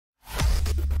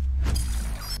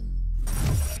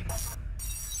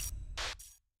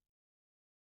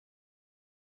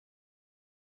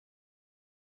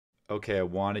okay, I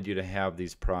wanted you to have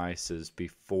these prices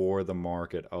before the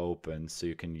market opens so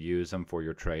you can use them for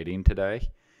your trading today.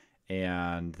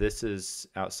 And this is,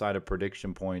 outside of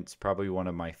prediction points, probably one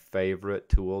of my favorite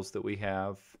tools that we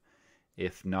have,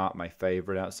 if not my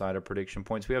favorite outside of prediction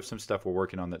points. We have some stuff we're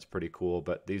working on that's pretty cool,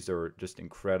 but these are just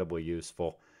incredibly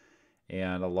useful.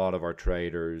 And a lot of our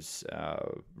traders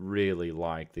really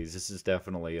like these. This is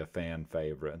definitely a fan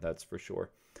favorite, that's for sure.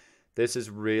 This is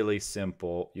really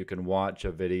simple. You can watch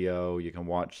a video, you can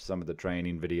watch some of the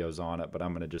training videos on it, but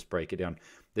I'm going to just break it down.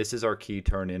 This is our key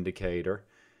turn indicator.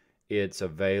 It's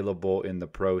available in the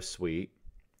Pro Suite.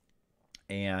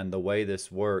 And the way this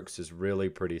works is really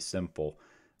pretty simple.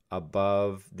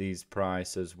 Above these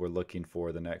prices, we're looking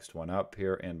for the next one up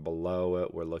here, and below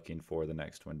it, we're looking for the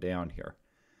next one down here.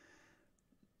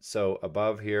 So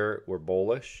above here, we're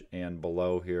bullish, and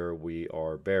below here, we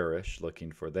are bearish,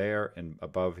 looking for there. And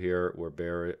above here,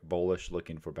 we're bullish,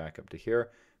 looking for back up to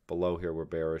here. Below here, we're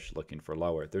bearish, looking for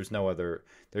lower. There's no other,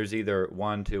 there's either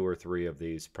 1, 2, or 3 of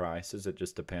these prices. It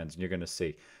just depends, and you're going to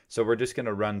see. So we're just going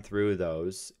to run through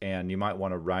those, and you might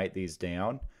want to write these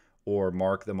down or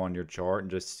mark them on your chart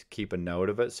and just keep a note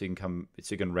of it so you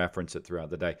can reference it throughout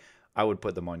the day. I would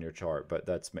put them on your chart, but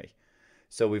that's me.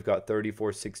 So we've got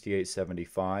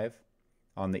 34.6875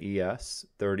 on the ES,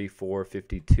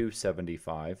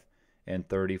 34.5275, and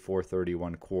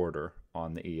 34.31 quarter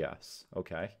on the ES.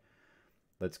 Okay.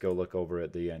 Let's go look over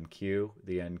at the NQ.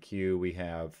 The NQ, we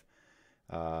have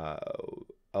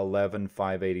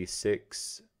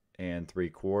 11,586 and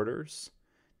 3/4.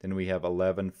 Then we have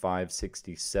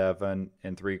 11,567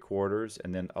 and 3/4,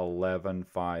 and then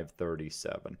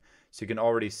 11,537. So you can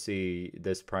already see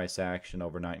this price action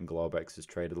overnight in Globex is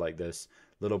traded like this.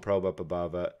 Little probe up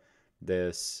above it.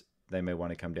 This, they may want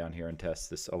to come down here and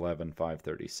test this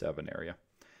 11,537 area.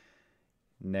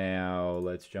 Now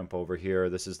let's jump over here.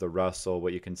 This is the Russell.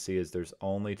 What you can see is there's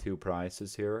only 2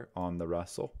 prices here on the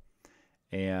Russell,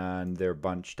 and they're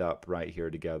bunched up right here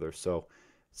together. So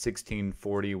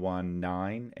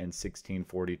 1641.9 and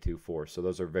 1642.4. So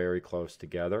those are very close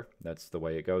together. That's the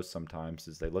way it goes sometimes,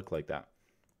 is they look like that.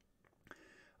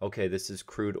 Okay, this is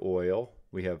crude oil.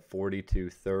 We have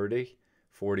 42.30,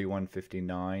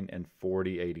 41.59, and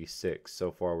 40.86.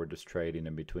 So far, we're just trading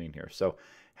in between here. So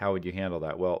how would you handle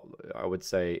that? Well, I would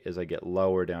say as I get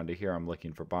lower down to here, I'm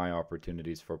looking for buy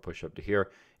opportunities for push up to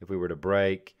here. If we were to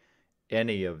break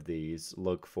any of these,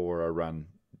 look for a run.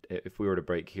 If we were to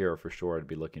break here, for sure, I'd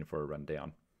be looking for a run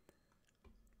down.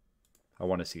 I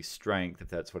want to see strength if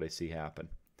that's what I see happen.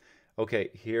 Okay,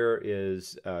 here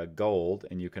is gold,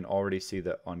 and you can already see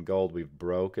that on gold we've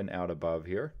broken out above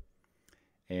here,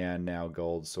 and now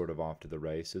gold's sort of off to the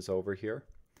races over here,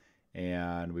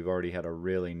 and we've already had a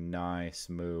really nice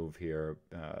move here,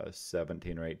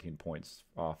 17 or 18 points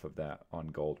off of that on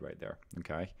gold right there.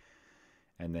 Okay,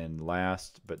 and then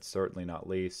last but certainly not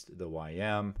least, the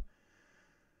YM.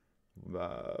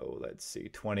 Let's see,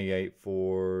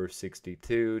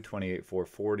 28,462,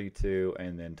 28,442,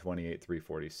 and then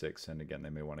 28,346. And again, they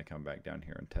may want to come back down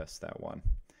here and test that one.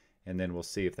 And then we'll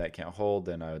see if that can't hold.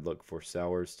 Then I would look for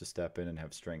sellers to step in and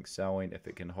have strength selling. If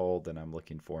it can hold, then I'm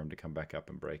looking for them to come back up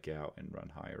and break out and run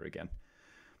higher again.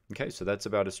 Okay, so that's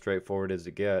about as straightforward as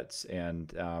it gets.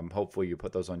 And hopefully you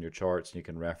put those on your charts and you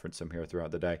can reference them here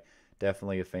throughout the day.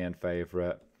 Definitely a fan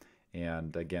favorite.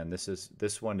 And again,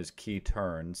 this one is Key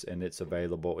Turns, and it's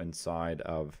available inside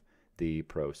of the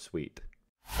Pro Suite.